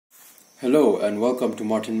Hello and welcome to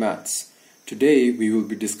Martin Maths. Today we will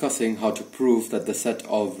be discussing how to prove that the set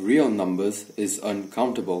of real numbers is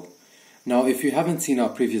uncountable. Now, if you haven't seen our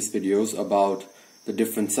previous videos about the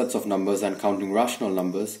different sets of numbers and counting rational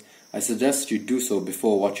numbers, I suggest you do so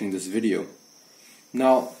before watching this video.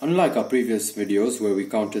 Now, unlike our previous videos where we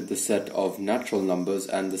counted the set of natural numbers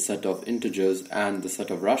and the set of integers and the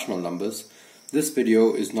set of rational numbers, this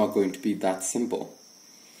video is not going to be that simple.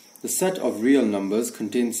 The set of real numbers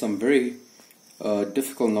contains some very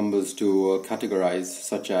difficult numbers to categorize,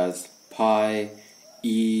 such as pi,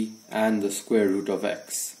 e, and the square root of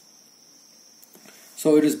x.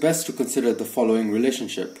 So it is best to consider the following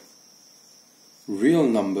relationship. Real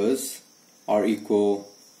numbers are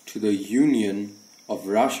equal to the union of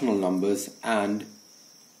rational numbers and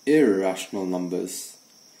irrational numbers.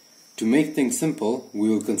 To make things simple, we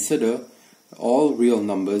will consider all real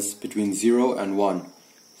numbers between 0 and 1.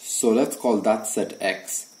 So let's call that set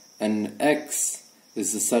x, and x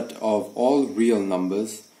is the set of all real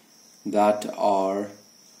numbers that are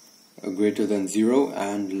greater than 0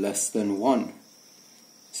 and less than 1.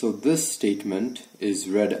 So this statement is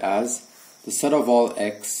read as the set of all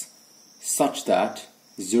x such that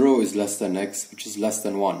 0 is less than x, which is less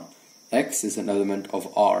than 1. X is an element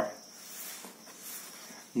of R.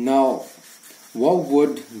 Now, what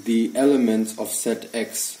would the elements of set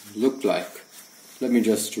x look like? Let me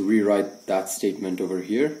just rewrite that statement over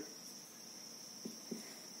here.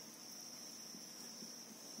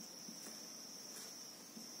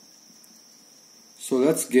 So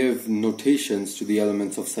let's give notations to the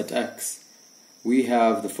elements of set x. We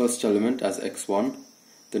have the first element as x1,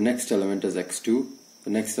 the next element as x2,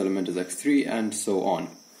 the next element as x3, and so on.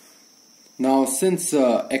 Now, since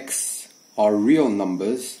x are real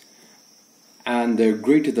numbers and they're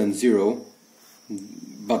greater than 0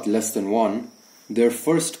 but less than 1, their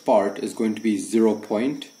first part is going to be 0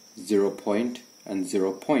 point, 0 point, and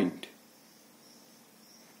 0 point.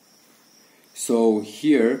 So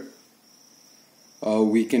here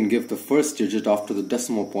we can give the first digit after the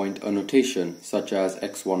decimal point a notation, such as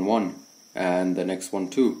x11 and then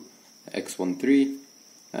x12, x13,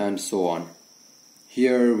 and so on.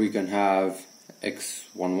 Here we can have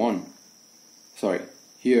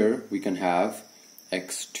here we can have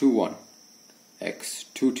x21,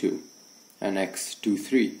 x22, and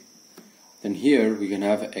x23. Then here we can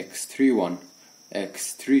have x31,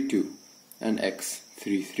 x32, and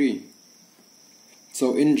x33.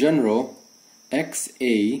 So in general,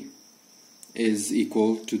 xa is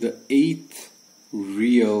equal to the 8th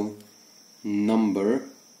real number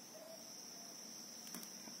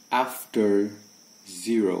after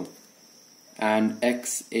 0, and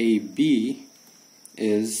xab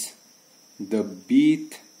is the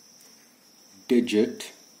bth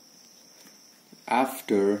digit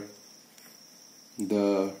after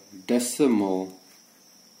the decimal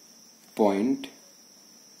point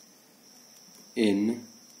in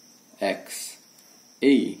xa.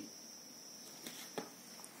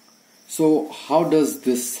 So how does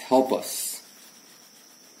this help us?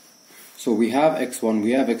 So we have x1,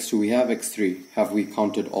 we have x2, we have x3. Have we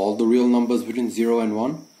counted all the real numbers between 0 and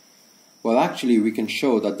 1? Well, actually we can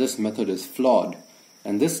show that this method is flawed,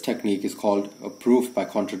 and this technique is called a proof by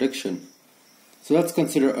contradiction. So let's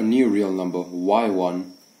consider a new real number,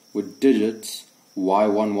 y1, with digits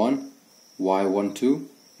y11, y12,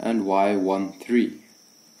 and y13.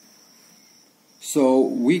 So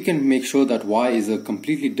we can make sure that y is a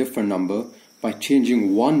completely different number by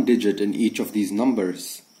changing one digit in each of these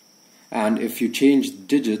numbers. And if you change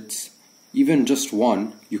digits, even just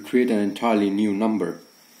one, you create an entirely new number.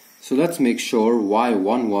 So let's make sure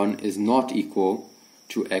y11 is not equal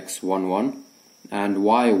to x11 and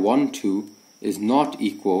y12 is not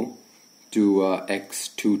equal to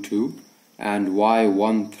x22 and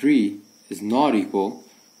y13 is not equal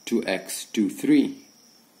to x23.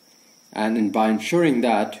 And by ensuring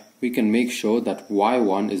that, we can make sure that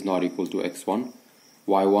y1 is not equal to x1,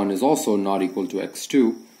 y1 is also not equal to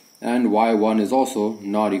x2, and y1 is also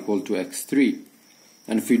not equal to x3.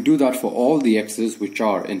 And if we do that for all the x's, which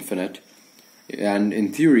are infinite, and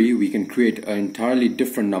in theory we can create an entirely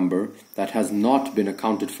different number that has not been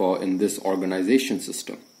accounted for in this organization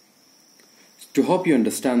system. To help you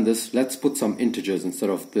understand this, let's put some integers instead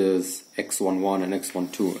of this x11 and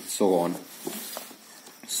x12 and so on.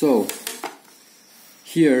 So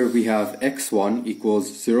here we have x1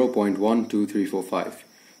 equals 0.12345.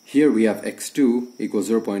 Here we have x2 equals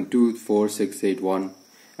 0.24681,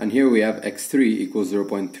 and here we have x3 equals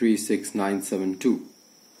 0.36972.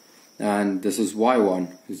 And this is y1,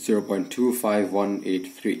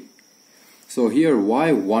 0.25183. So here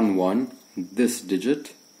y11, this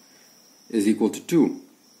digit, is equal to 2,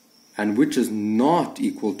 and which is not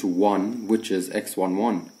equal to 1, which is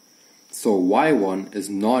x11. So y1 is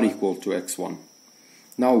not equal to x1.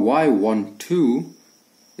 Now y12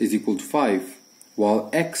 is equal to 5, while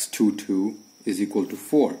x22 is equal to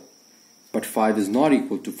 4. But 5 is not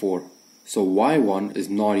equal to 4, so y1 is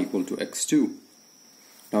not equal to x2.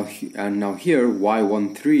 Now here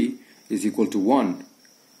y13 is equal to 1,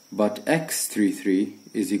 but x33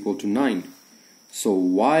 is equal to 9. So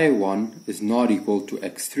y1 is not equal to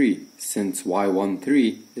x3, since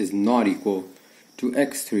y13 is not equal to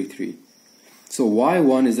x33. So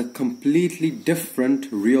y1 is a completely different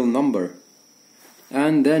real number.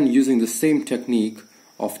 And then using the same technique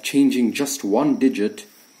of changing just one digit,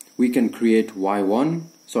 we can create y2,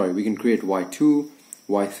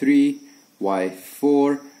 y3,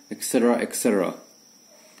 y4, etc., etc.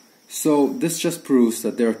 So this just proves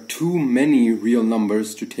that there are too many real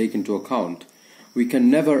numbers to take into account. We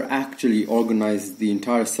can never actually organize the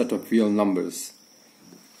entire set of real numbers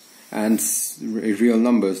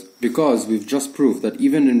because we've just proved that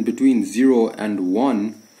even in between 0 and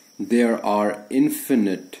 1 there are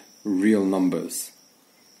infinite real numbers.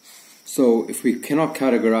 So if we cannot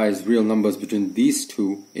categorize real numbers between these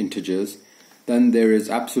two integers, then there is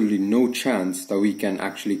absolutely no chance that we can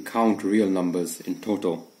actually count real numbers in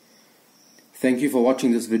total. Thank you for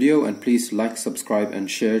watching this video, and please like, subscribe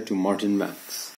and share to Martin Maths.